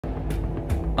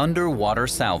Underwater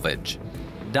salvage.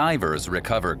 Divers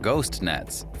recover ghost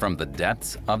nets from the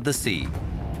depths of the sea.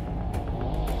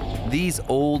 These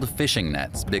old fishing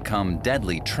nets become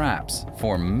deadly traps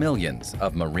for millions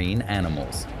of marine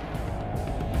animals.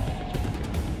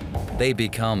 They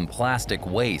become plastic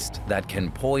waste that can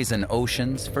poison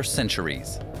oceans for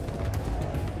centuries.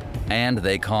 And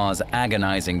they cause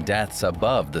agonizing deaths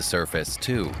above the surface,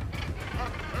 too.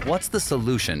 What's the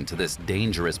solution to this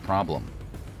dangerous problem?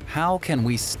 How can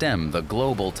we stem the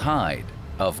global tide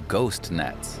of ghost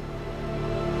nets?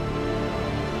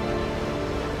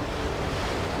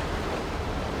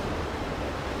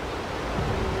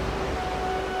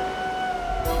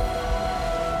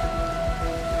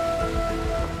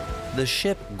 The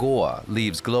ship Goa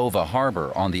leaves Glova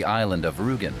harbor on the island of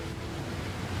Rügen.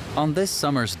 On this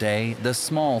summer's day, the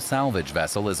small salvage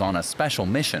vessel is on a special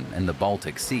mission in the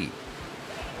Baltic Sea.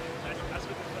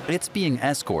 It's being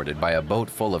escorted by a boat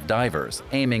full of divers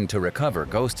aiming to recover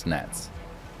ghost nets.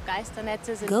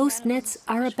 Ghost nets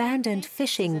are abandoned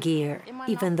fishing gear.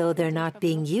 Even though they're not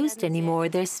being used anymore,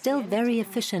 they're still very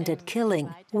efficient at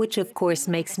killing, which of course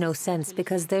makes no sense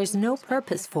because there's no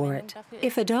purpose for it.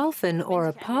 If a dolphin or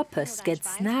a porpoise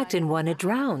gets snagged in one, it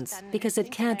drowns because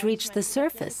it can't reach the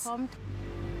surface.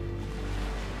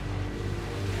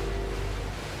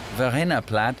 Verena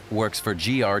Platt works for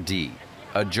GRD,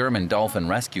 a German dolphin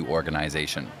rescue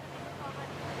organization.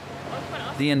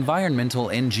 The environmental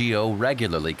NGO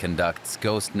regularly conducts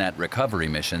ghost net recovery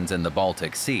missions in the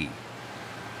Baltic Sea.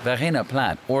 Verena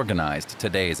Platt organized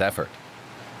today's effort.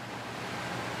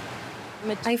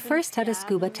 I first had a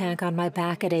scuba tank on my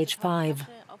back at age 5.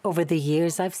 Over the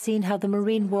years, I've seen how the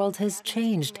marine world has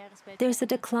changed. There's a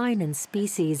decline in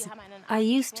species. I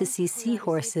used to see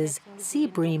seahorses, sea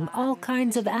bream, all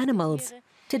kinds of animals.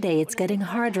 Today, it's getting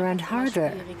harder and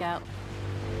harder.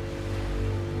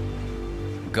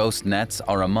 Ghost nets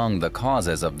are among the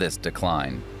causes of this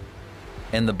decline.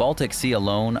 In the Baltic Sea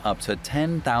alone, up to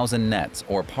 10,000 nets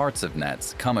or parts of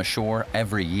nets come ashore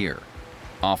every year.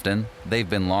 Often, they've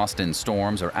been lost in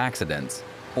storms or accidents,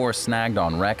 or snagged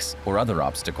on wrecks or other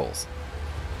obstacles.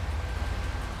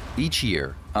 Each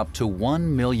year, up to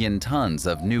 1 million tons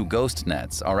of new ghost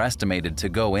nets are estimated to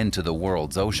go into the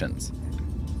world's oceans.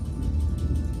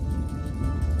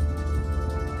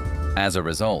 As a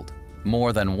result,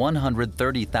 more than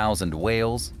 130,000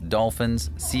 whales,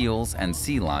 dolphins, seals, and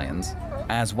sea lions,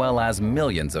 as well as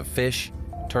millions of fish,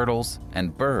 turtles,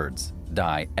 and birds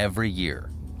die every year.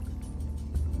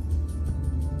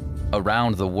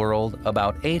 Around the world,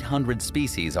 about 800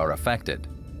 species are affected.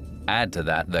 Add to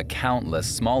that the countless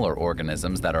smaller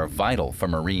organisms that are vital for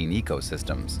marine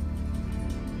ecosystems.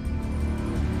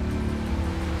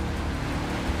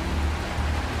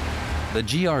 The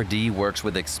GRD works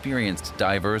with experienced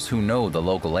divers who know the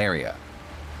local area.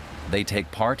 They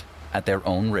take part at their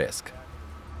own risk.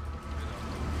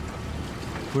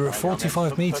 We're at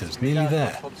 45 meters, nearly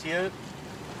there.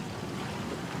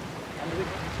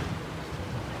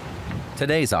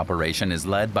 Today's operation is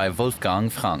led by Wolfgang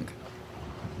Frank.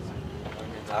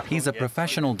 He's a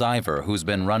professional diver who's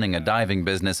been running a diving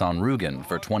business on Rügen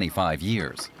for 25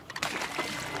 years.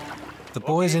 The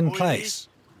buoy's in place,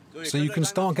 so you can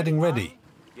start getting ready.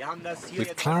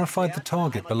 We've clarified the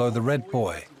target below the red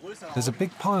buoy. There's a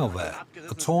big pile there,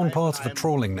 the torn part of a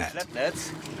trawling net.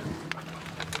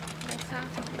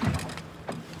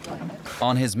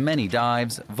 On his many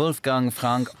dives, Wolfgang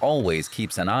Frank always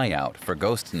keeps an eye out for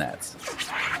ghost nets.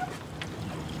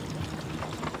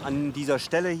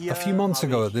 A few months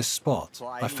ago at this spot,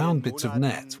 I found bits of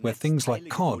net where things like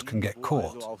cod can get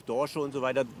caught.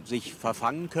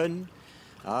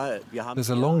 There's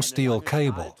a long steel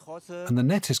cable, and the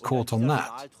net is caught on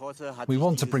that. We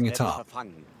want to bring it up.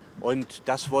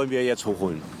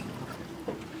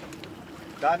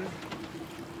 Dann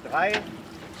 3,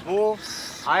 2,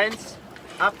 1,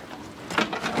 ab!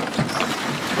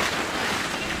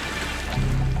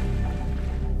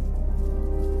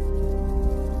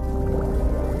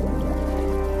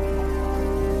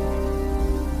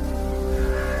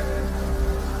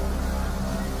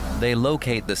 They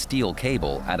locate the steel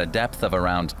cable at a depth of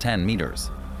around 10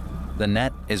 meters. The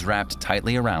net is wrapped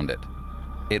tightly around it.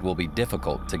 It will be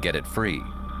difficult to get it free.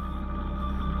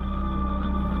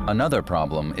 Another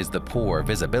problem is the poor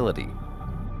visibility.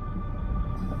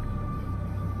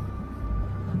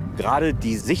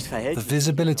 The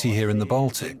visibility here in the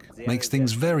Baltic makes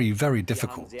things very, very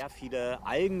difficult.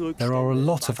 There are a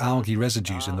lot of algae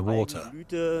residues in the water,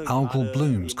 algal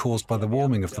blooms caused by the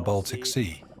warming of the Baltic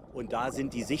Sea.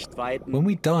 When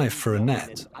we dive for a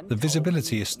net, the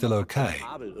visibility is still okay,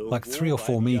 like 3 or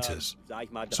 4 meters,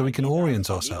 so we can orient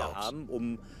ourselves.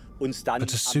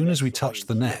 But as soon as we touch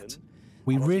the net,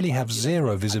 we really have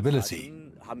zero visibility.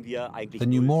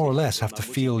 Then you more or less have to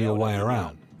feel your way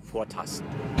around.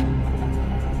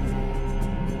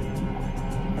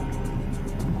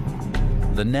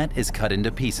 The net is cut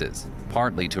into pieces,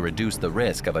 partly to reduce the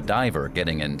risk of a diver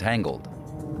getting entangled.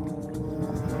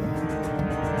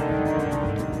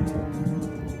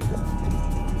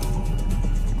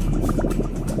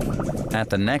 At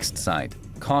the next site,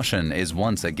 caution is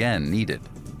once again needed.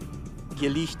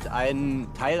 There's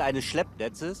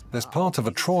part of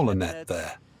a trawler net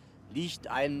there.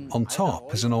 On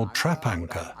top is an old trap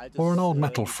anchor or an old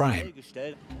metal frame.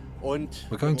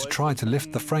 We're going to try to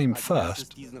lift the frame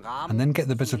first and then get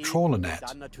the bit of trawler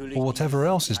net or whatever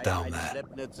else is down there.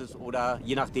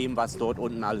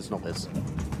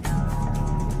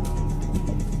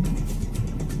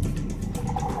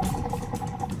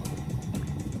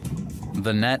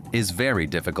 The net is very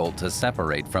difficult to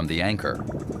separate from the anchor.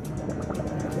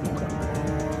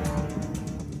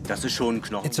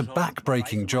 It's a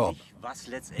back-breaking job.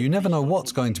 You never know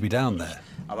what's going to be down there,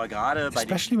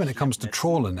 especially when it comes to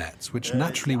trawler nets, which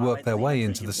naturally work their way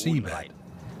into the seabed.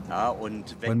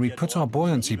 When we put our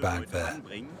buoyancy bag there,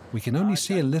 we can only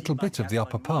see a little bit of the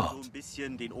upper part.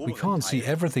 We can't see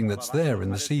everything that's there in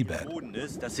the seabed.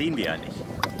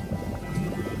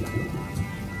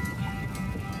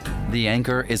 The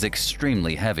anchor is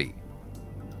extremely heavy.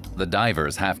 The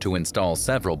divers have to install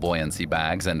several buoyancy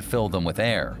bags and fill them with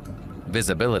air.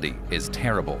 Visibility is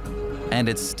terrible, and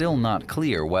it's still not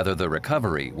clear whether the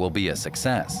recovery will be a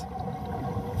success.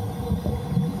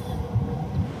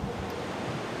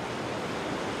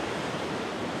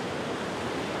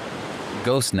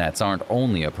 Ghost nets aren't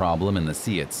only a problem in the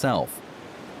sea itself.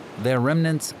 Their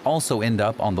remnants also end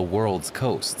up on the world's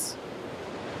coasts,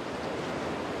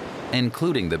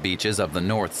 including the beaches of the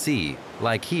North Sea,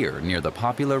 like here near the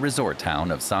popular resort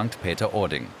town of St.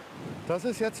 Peter-Ording.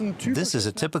 This is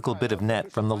a typical bit of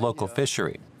net from the local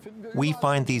fishery. We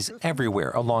find these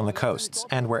everywhere along the coasts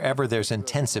and wherever there's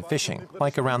intensive fishing,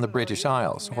 like around the British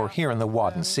Isles or here in the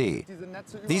Wadden Sea.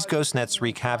 These ghost nets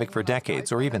wreak havoc for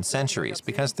decades or even centuries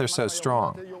because they're so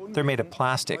strong. They're made of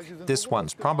plastic. This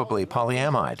one's probably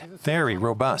polyamide, very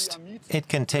robust. It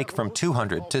can take from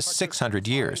 200 to 600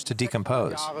 years to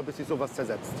decompose.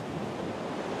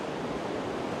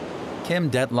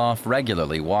 Kim Detloff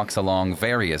regularly walks along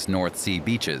various North Sea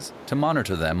beaches to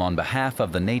monitor them on behalf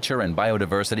of the Nature and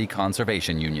Biodiversity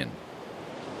Conservation Union.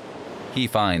 He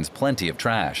finds plenty of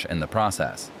trash in the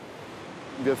process.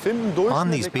 On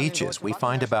these beaches, we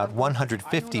find about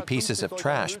 150 pieces of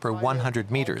trash per 100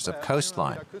 meters of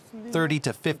coastline. 30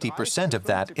 to 50% of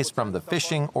that is from the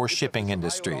fishing or shipping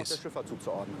industries.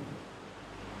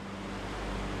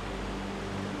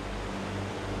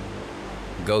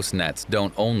 Ghost nets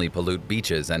don't only pollute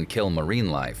beaches and kill marine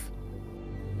life.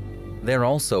 They're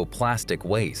also plastic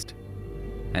waste.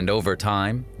 And over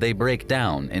time, they break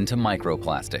down into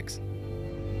microplastics.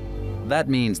 That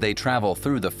means they travel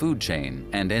through the food chain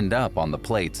and end up on the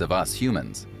plates of us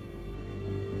humans.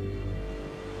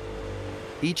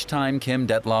 Each time Kim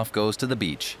Detloff goes to the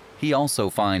beach, he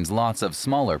also finds lots of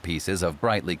smaller pieces of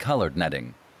brightly colored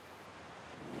netting.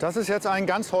 This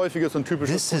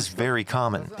is very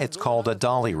common. It's called a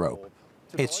dolly rope.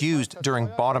 It's used during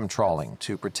bottom trawling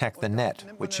to protect the net,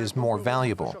 which is more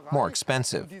valuable, more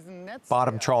expensive.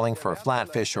 Bottom trawling for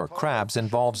flatfish or crabs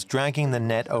involves dragging the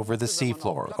net over the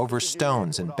seafloor, over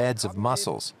stones and beds of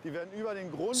mussels.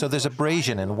 So there's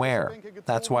abrasion and wear.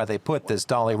 That's why they put this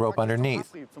dolly rope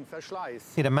underneath.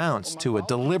 It amounts to a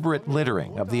deliberate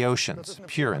littering of the oceans,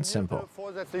 pure and simple.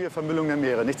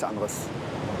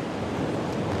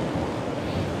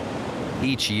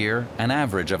 Each year, an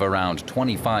average of around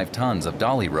 25 tons of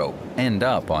dolly rope end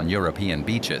up on European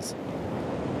beaches.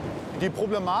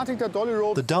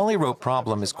 The dolly rope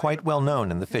problem is quite well known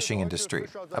in the fishing industry.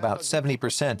 About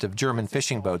 70% of German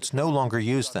fishing boats no longer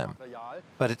use them.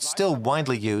 But it's still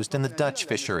widely used in the Dutch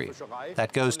fishery.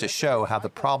 That goes to show how the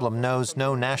problem knows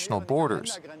no national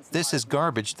borders. This is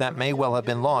garbage that may well have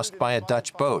been lost by a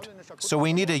Dutch boat. So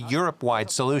we need a Europe-wide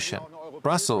solution.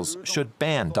 Brussels should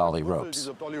ban dolly ropes.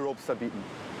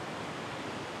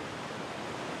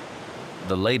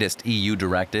 The latest EU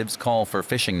directives call for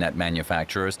fishing net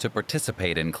manufacturers to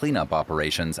participate in cleanup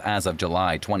operations as of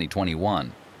July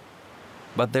 2021.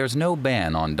 But there's no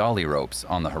ban on dolly ropes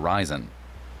on the horizon.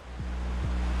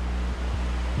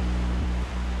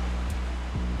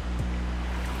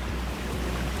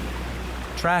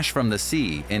 Trash from the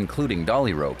sea, including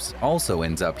dolly ropes, also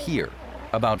ends up here,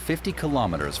 about 50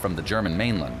 kilometers from the German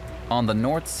mainland, on the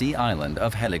North Sea island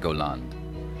of Heligoland.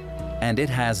 And it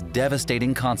has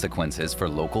devastating consequences for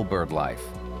local bird life.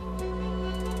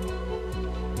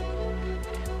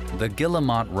 The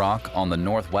Guillemot Rock on the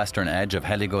northwestern edge of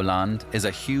Heligoland is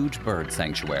a huge bird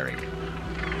sanctuary.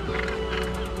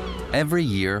 Every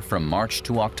year from March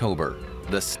to October,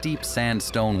 the steep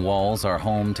sandstone walls are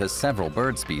home to several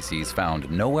bird species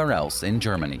found nowhere else in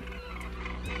Germany,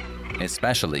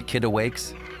 especially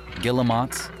kittiwakes,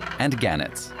 guillemots, and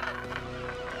gannets.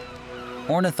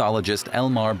 Ornithologist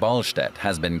Elmar Ballstedt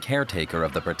has been caretaker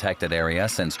of the protected area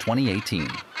since 2018.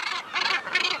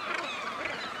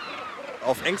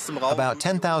 About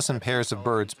 10,000 pairs of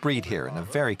birds breed here in a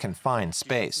very confined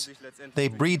space. They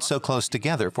breed so close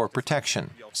together for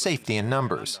protection, safety in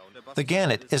numbers. The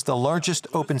gannet is the largest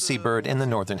open-sea bird in the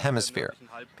Northern Hemisphere.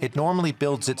 It normally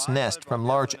builds its nest from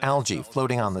large algae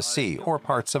floating on the sea or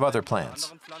parts of other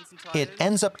plants. It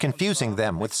ends up confusing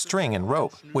them with string and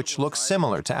rope, which looks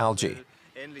similar to algae.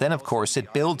 Then, of course,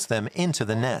 it builds them into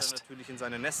the nest.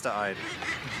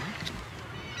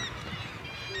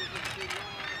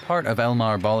 Part of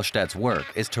Elmar Ballstedt's work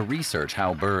is to research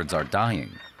how birds are dying.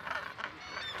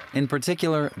 In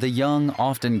particular, the young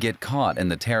often get caught in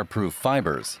the tear-proof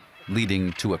fibers,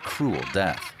 leading to a cruel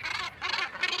death.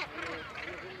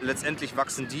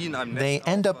 They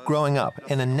end up growing up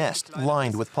in a nest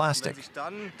lined with plastic.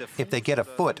 If they get a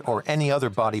foot or any other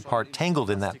body part tangled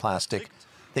in that plastic,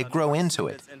 they grow into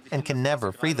it and can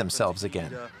never free themselves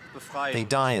again. They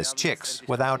die as chicks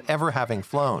without ever having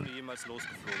flown.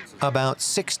 About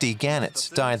 60 gannets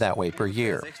die that way per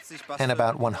year, and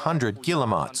about 100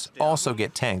 guillemots also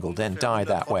get tangled and die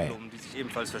that way.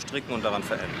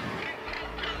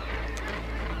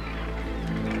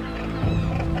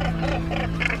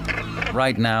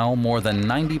 Right now, more than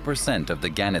 90% of the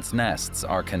gannets' nests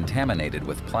are contaminated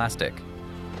with plastic.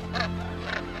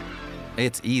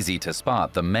 It's easy to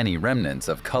spot the many remnants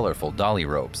of colorful dolly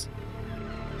ropes.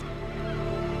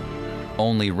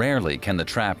 Only rarely can the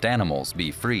trapped animals be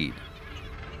freed.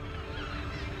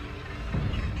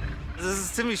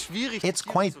 It's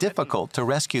quite difficult to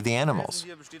rescue the animals.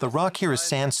 The rock here is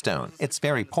sandstone. It's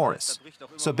very porous.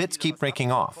 So bits keep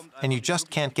breaking off, and you just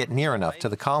can't get near enough to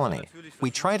the colony. We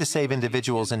try to save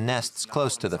individuals in nests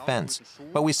close to the fence,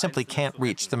 but we simply can't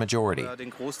reach the majority.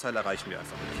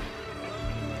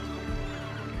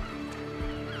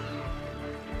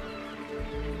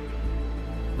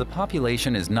 The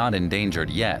population is not endangered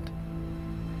yet,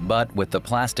 but with the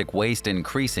plastic waste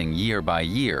increasing year by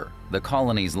year, the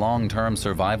colony's long-term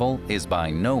survival is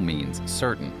by no means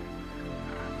certain.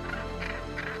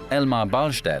 Elmar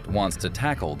Ballstedt wants to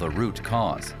tackle the root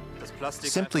cause.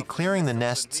 Simply clearing the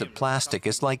nests of plastic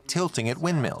is like tilting at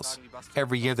windmills.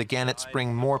 Every year the gannets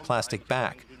bring more plastic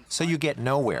back, so you get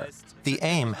nowhere. The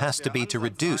aim has to be to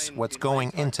reduce what's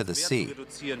going into the sea.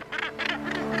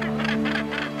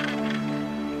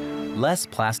 Less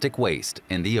plastic waste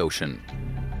in the ocean.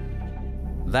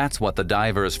 That's what the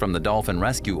divers from the Dolphin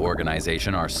Rescue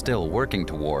Organization are still working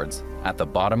towards at the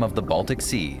bottom of the Baltic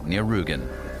Sea near Rügen.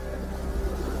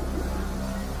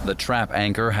 The trap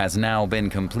anchor has now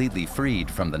been completely freed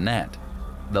from the net.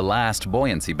 The last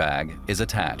buoyancy bag is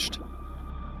attached.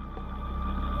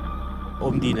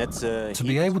 To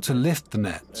be able to lift the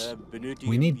nets,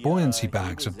 we need buoyancy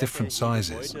bags of different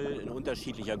sizes.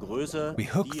 We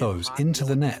hook those into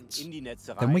the nets,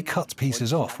 then we cut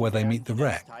pieces off where they meet the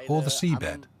wreck or the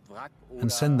seabed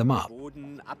and send them up.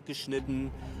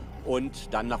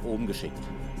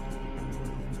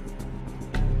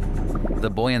 The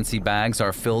buoyancy bags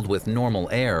are filled with normal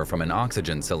air from an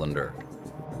oxygen cylinder.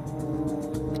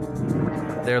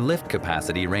 Their lift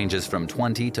capacity ranges from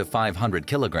 20 to 500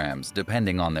 kilograms,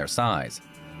 depending on their size.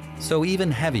 So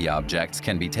even heavy objects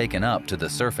can be taken up to the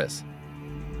surface.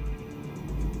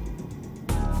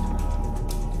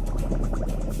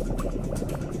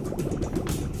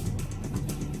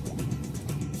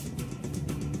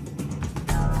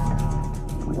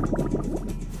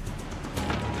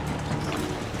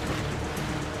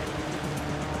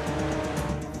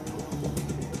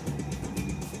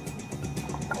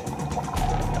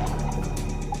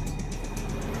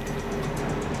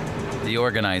 The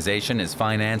organization is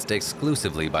financed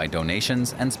exclusively by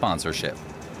donations and sponsorship.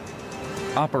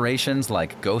 Operations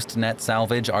like ghost net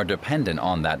salvage are dependent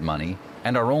on that money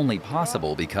and are only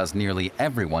possible because nearly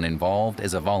everyone involved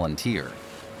is a volunteer.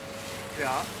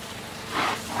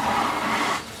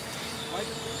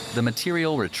 The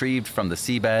material retrieved from the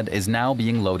seabed is now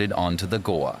being loaded onto the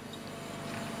Goa.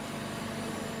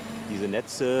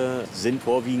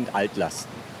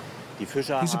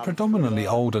 These are predominantly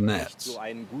older nets.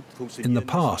 In the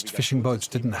past, fishing boats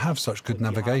didn't have such good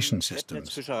navigation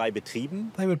systems.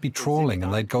 They would be trawling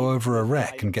and they'd go over a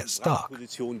wreck and get stuck.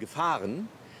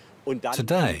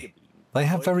 Today, They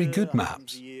have very good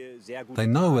maps. They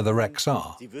know where the wrecks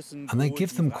are, and they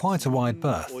give them quite a wide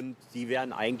berth.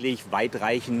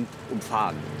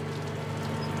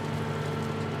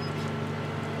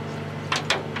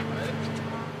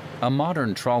 A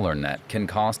modern trawler net can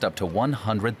cost up to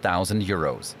 100,000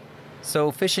 euros.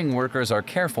 So fishing workers are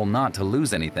careful not to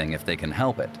lose anything if they can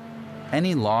help it.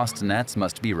 Any lost nets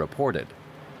must be reported.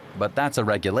 But that's a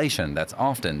regulation that's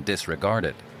often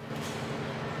disregarded.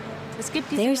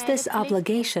 There's this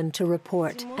obligation to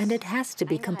report, and it has to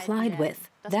be complied with.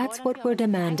 That's what we're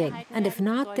demanding, and if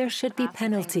not, there should be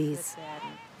penalties.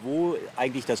 The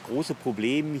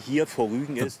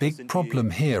big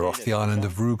problem here off the island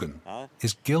of Rügen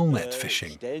is gill net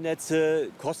fishing.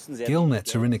 Gill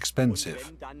nets are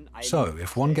inexpensive, so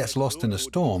if one gets lost in a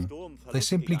storm, they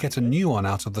simply get a new one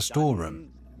out of the storeroom.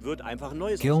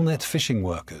 Gill net fishing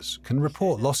workers can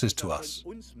report losses to us,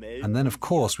 and then of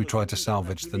course we try to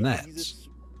salvage the nets.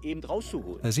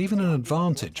 There's even an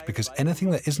advantage because anything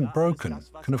that isn't broken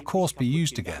can of course be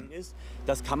used again.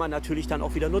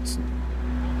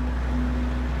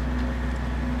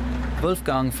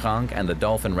 Wolfgang Frank and the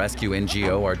Dolphin Rescue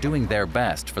NGO are doing their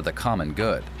best for the common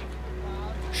good.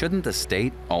 Shouldn't the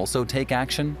state also take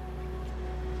action?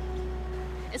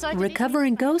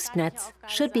 Recovering ghost nets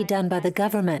should be done by the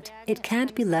government. It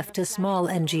can't be left to small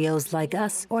NGOs like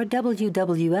us or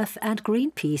WWF and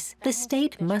Greenpeace. The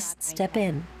state must step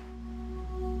in.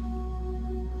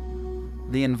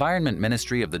 The Environment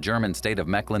Ministry of the German state of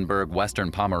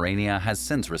Mecklenburg-Western Pomerania has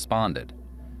since responded.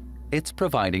 It's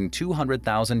providing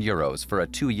 200,000 euros for a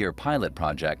 2-year pilot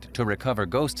project to recover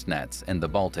ghost nets in the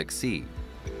Baltic Sea.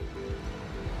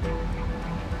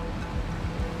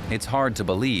 It's hard to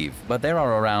believe, but there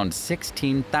are around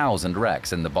 16,000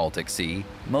 wrecks in the Baltic Sea,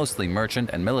 mostly merchant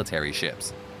and military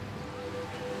ships.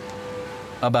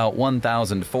 About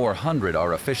 1,400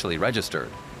 are officially registered,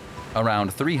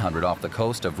 around 300 off the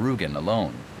coast of Rügen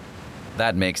alone.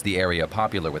 That makes the area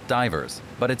popular with divers,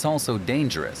 but it's also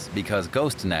dangerous because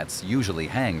ghost nets usually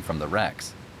hang from the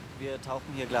wrecks.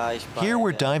 Here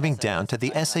we're diving down to the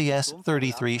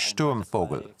SAS-33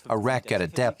 Sturmvogel, a wreck at a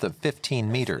depth of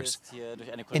 15 meters.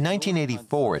 In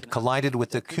 1984, it collided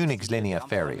with the Königslinie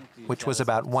ferry, which was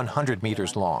about 100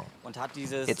 meters long.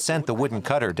 It sent the wooden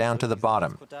cutter down to the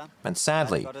bottom, and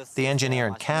sadly, the engineer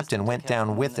and captain went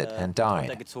down with it and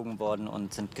died.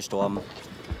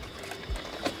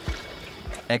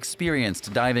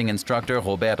 Experienced diving instructor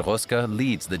Robert Ruska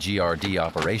leads the GRD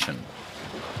operation.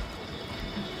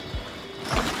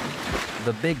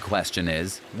 The big question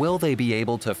is, will they be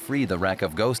able to free the wreck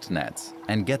of ghost nets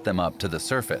and get them up to the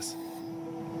surface?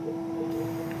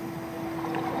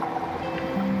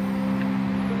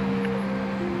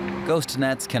 Ghost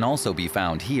nets can also be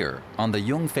found here on the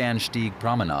Jungfernstieg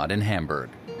Promenade in Hamburg.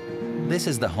 This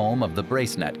is the home of the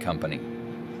Bracenet Company.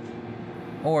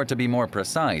 Or to be more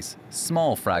precise,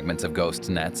 small fragments of ghost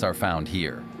nets are found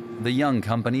here. The young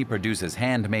company produces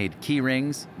handmade key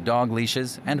rings, dog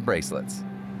leashes, and bracelets,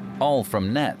 all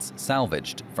from nets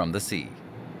salvaged from the sea.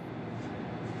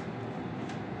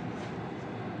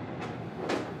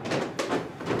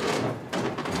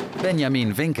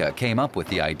 Benjamin Winke came up with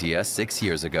the idea 6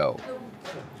 years ago.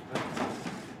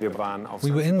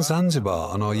 We were in Zanzibar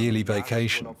on our yearly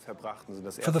vacation.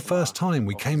 For the first time,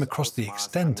 we came across the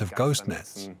extent of ghost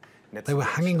nets. They were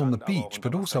hanging on the beach,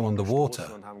 but also on the water.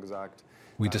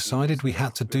 We decided we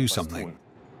had to do something.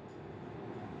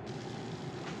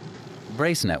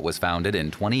 Bracenet was founded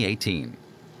in 2018.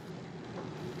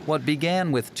 What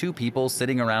began with 2 people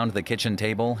sitting around the kitchen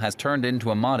table has turned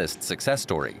into a modest success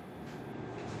story.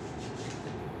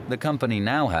 The company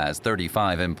now has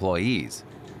 35 employees.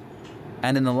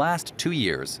 And in the last 2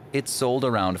 years, it's sold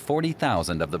around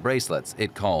 40,000 of the bracelets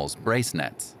it calls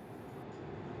bracenets.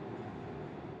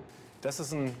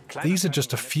 These are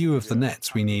just a few of the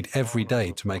nets we need every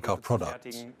day to make our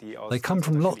products. They come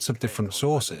from lots of different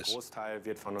sources.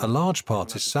 A large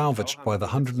part is salvaged by the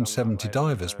 170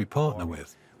 divers we partner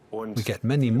with. We get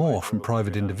many more from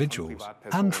private individuals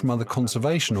and from other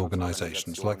conservation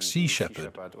organizations like Sea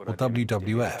Shepherd or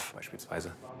WWF.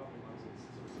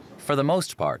 For the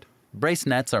most part,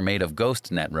 bracenets are made of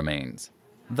ghost net remains,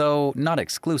 though not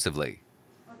exclusively.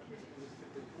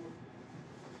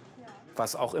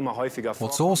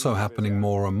 What's also happening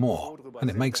more and more, and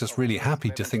it makes us really happy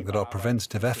to think that our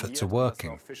preventative efforts are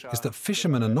working, is that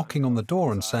fishermen are knocking on the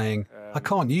door and saying, "I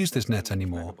can't use this net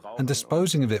anymore, and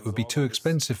disposing of it would be too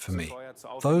expensive for me."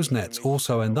 Those nets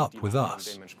also end up with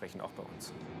us.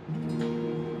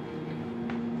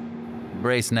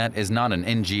 Bracenet is not an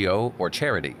NGO or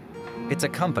charity. It's a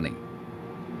company.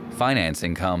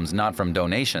 Financing comes not from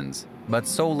donations, but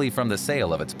solely from the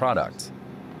sale of its products.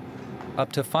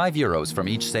 Up to €5 from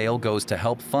each sale goes to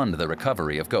help fund the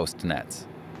recovery of ghost nets.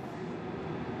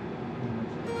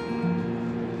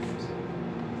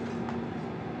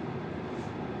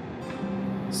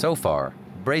 So far,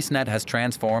 BraceNet has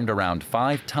transformed around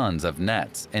 5 tons of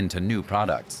nets into new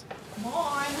products.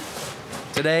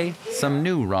 Today, some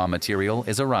new raw material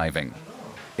is arriving.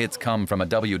 It's come from a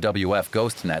WWF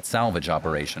ghost net salvage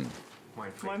operation.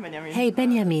 Hey,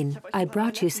 Benjamin, I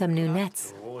brought you some new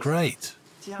nets. Great.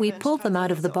 We pulled them out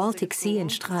of the Baltic Sea in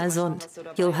Stralsund.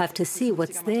 You'll have to see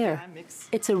what's there.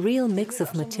 It's a real mix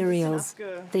of materials.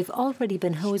 They've already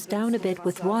been hosed down a bit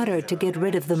with water to get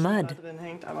rid of the mud.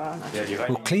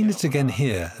 We'll clean it again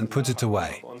here and put it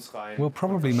away. We'll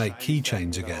probably make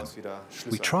keychains again.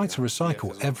 We try to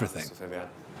recycle everything.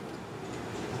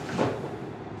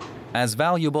 As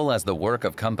valuable as the work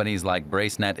of companies like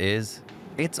BraceNet is,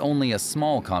 it's only a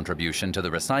small contribution to the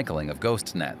recycling of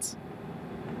ghost nets.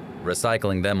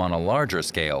 Recycling them on a larger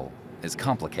scale is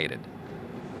complicated.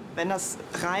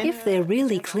 If they're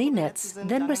really clean nets,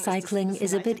 then recycling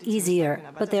is a bit easier.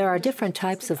 But there are different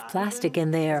types of plastic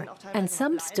in there, and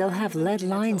some still have lead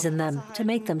lines in them to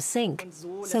make them sink.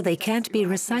 So they can't be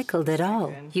recycled at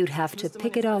all. You'd have to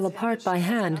pick it all apart by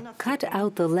hand, cut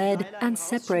out the lead, and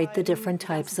separate the different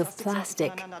types of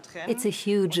plastic. It's a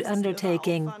huge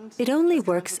undertaking. It only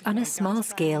works on a small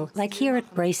scale, like here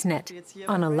at BraceNet.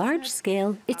 On a large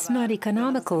scale, it's not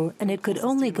economical, and it could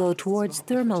only go towards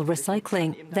thermal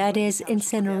recycling. That is,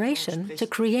 incineration to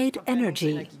create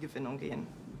energy.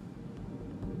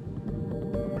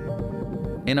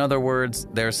 In other words,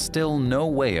 there's still no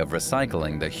way of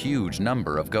recycling the huge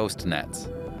number of ghost nets.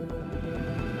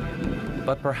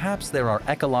 But perhaps there are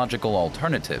ecological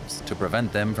alternatives to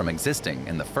prevent them from existing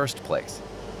in the first place.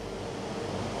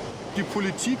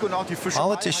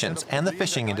 Politicians and the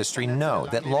fishing industry know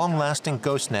that long-lasting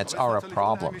ghost nets are a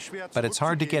problem, but it's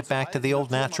hard to get back to the old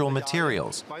natural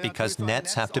materials because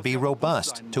nets have to be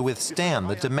robust to withstand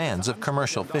the demands of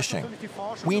commercial fishing.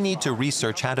 We need to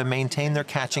research how to maintain their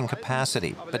catching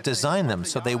capacity, but design them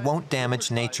so they won't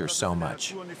damage nature so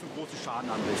much.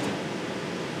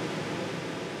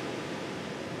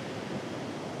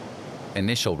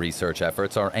 Initial research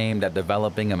efforts are aimed at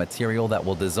developing a material that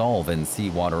will dissolve in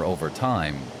seawater over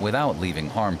time without leaving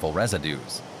harmful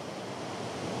residues.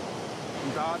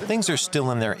 Things are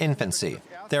still in their infancy.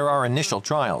 There are initial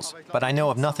trials, but I know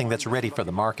of nothing that's ready for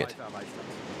the market.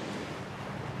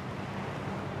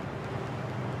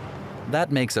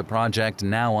 That makes a project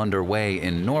now underway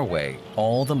in Norway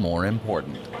all the more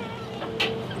important.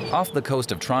 Off the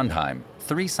coast of Trondheim,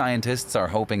 3 scientists are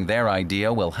hoping their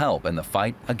idea will help in the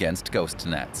fight against ghost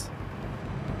nets.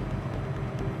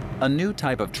 A new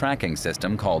type of tracking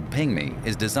system called PingMe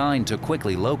is designed to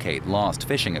quickly locate lost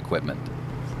fishing equipment.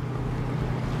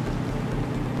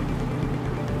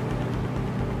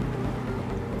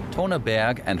 Tone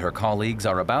Berg and her colleagues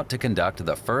are about to conduct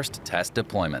the first test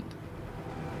deployment.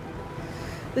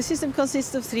 The system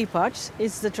consists of 3 parts.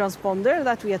 It's the transponder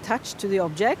that we attach to the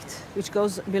object, which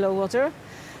goes below water.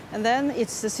 And then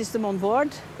it's the system on board,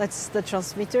 that's the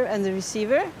transmitter and the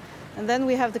receiver. And then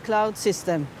we have the cloud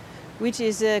system, which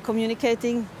is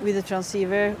communicating with the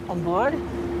transceiver on board.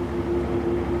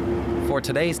 For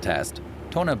today's test,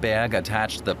 Tone Berg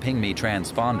attached the PingMe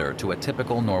transponder to a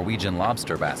typical Norwegian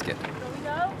lobster basket.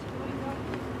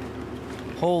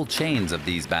 Whole chains of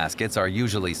these baskets are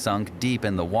usually sunk deep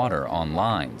in the water on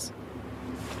lines.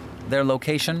 Their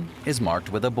location is marked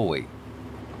with a buoy.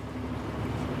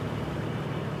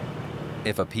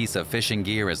 If a piece of fishing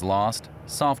gear is lost,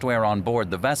 software on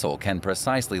board the vessel can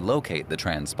precisely locate the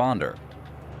transponder.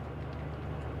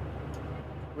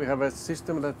 We have a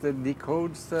system that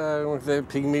decodes the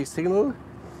PingMe signal.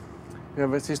 We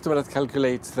have a system that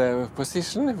calculates the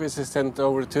position, which is sent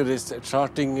over to this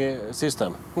charting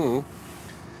system.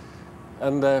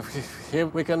 And here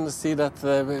we can see that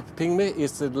the PingMe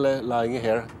is lying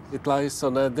here. It lies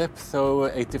on a depth of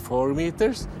 84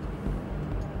 meters.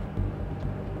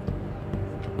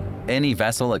 Any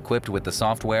vessel equipped with the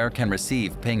software can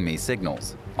receive PingMe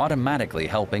signals, automatically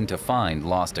helping to find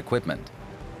lost equipment.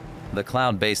 The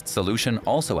cloud-based solution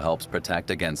also helps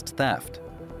protect against theft.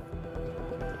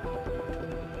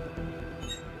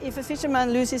 If a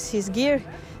fisherman loses his gear,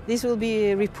 this will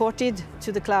be reported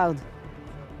to the cloud.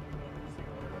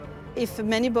 If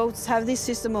many boats have this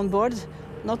system on board,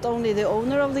 not only the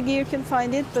owner of the gear can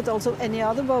find it, but also any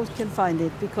other boat can find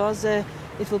it, because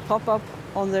it will pop up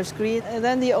on their screen, and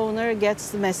then the owner gets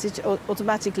the message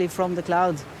automatically from the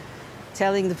cloud,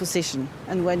 telling the position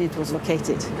and when it was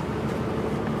located.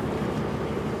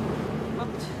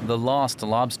 The lost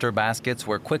lobster baskets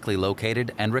were quickly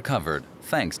located and recovered,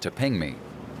 thanks to PingMe.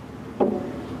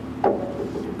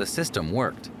 the system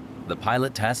worked. The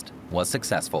pilot test was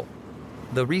successful.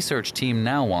 The research team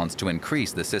now wants to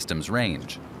increase the system's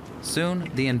range.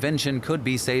 Soon, the invention could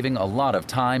be saving a lot of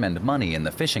time and money in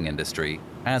the fishing industry,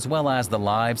 as well as the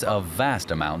lives of vast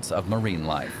amounts of marine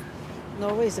life.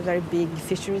 Norway is a very big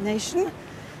fishery nation,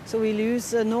 so we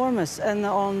lose enormous, and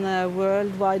on a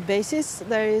worldwide basis,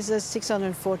 there is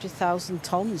 640,000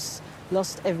 tons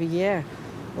lost every year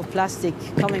of plastic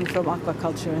coming from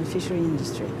aquaculture and fishery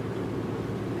industry.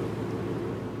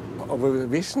 Our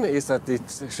vision is that it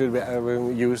should be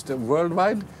used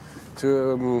worldwide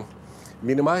to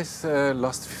minimize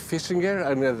lost fishing gear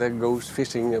and the ghost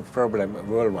fishing problem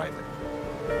worldwide.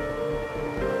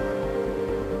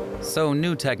 So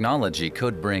new technology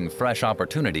could bring fresh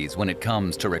opportunities when it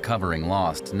comes to recovering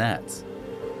lost nets.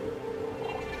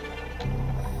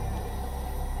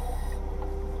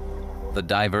 The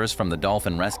divers from the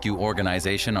Dolphin Rescue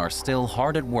Organization are still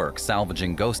hard at work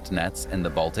salvaging ghost nets in the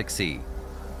Baltic Sea.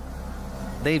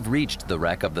 They've reached the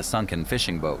wreck of the sunken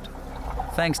fishing boat.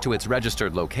 Thanks to its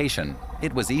registered location,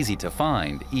 it was easy to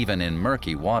find even in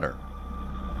murky water.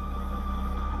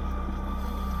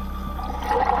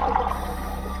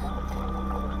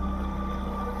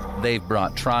 They've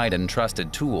brought tried and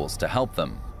trusted tools to help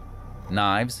them: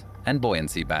 knives and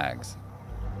buoyancy bags.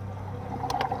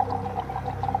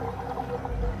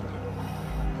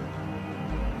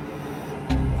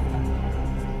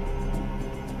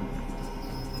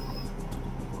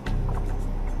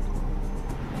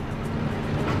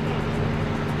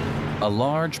 A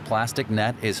large plastic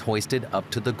net is hoisted up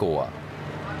to the goa.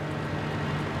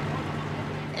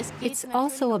 It's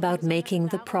also about making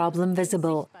the problem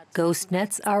visible. Ghost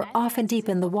nets are often deep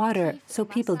in the water, so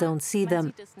people don't see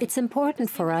them. It's important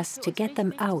for us to get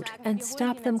them out and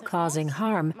stop them causing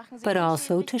harm, but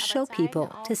also to show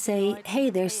people, to say, hey,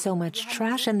 there's so much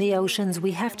trash in the oceans,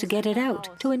 we have to get it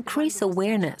out, to increase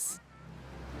awareness.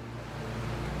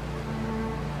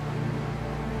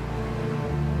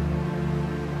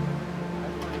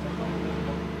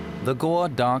 The goa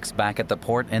docks back at the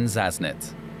port in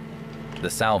Sassnitz.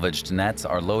 The salvaged nets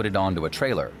are loaded onto a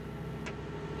trailer.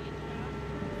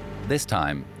 This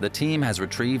time, the team has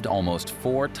retrieved almost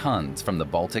 4 tons from the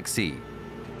Baltic Sea.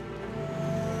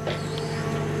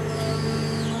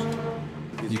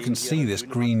 You can see this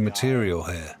green material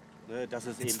here.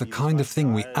 It's the kind of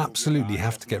thing we absolutely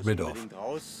have to get rid of.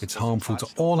 It's harmful to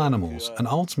all animals and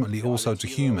ultimately also to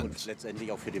humans.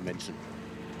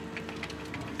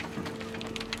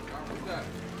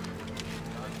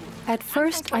 At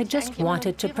first, I just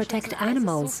wanted to protect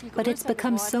animals, but it's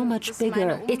become so much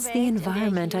bigger. It's the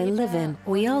environment I live in.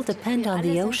 We all depend on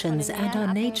the oceans and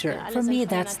on nature. For me,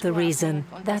 that's the reason.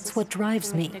 That's what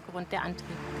drives me.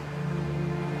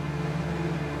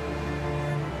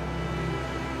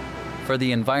 For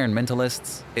the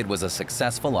environmentalists, it was a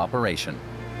successful operation.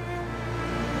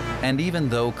 And even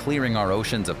though clearing our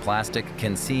oceans of plastic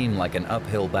can seem like an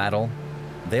uphill battle,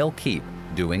 they'll keep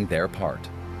doing their part.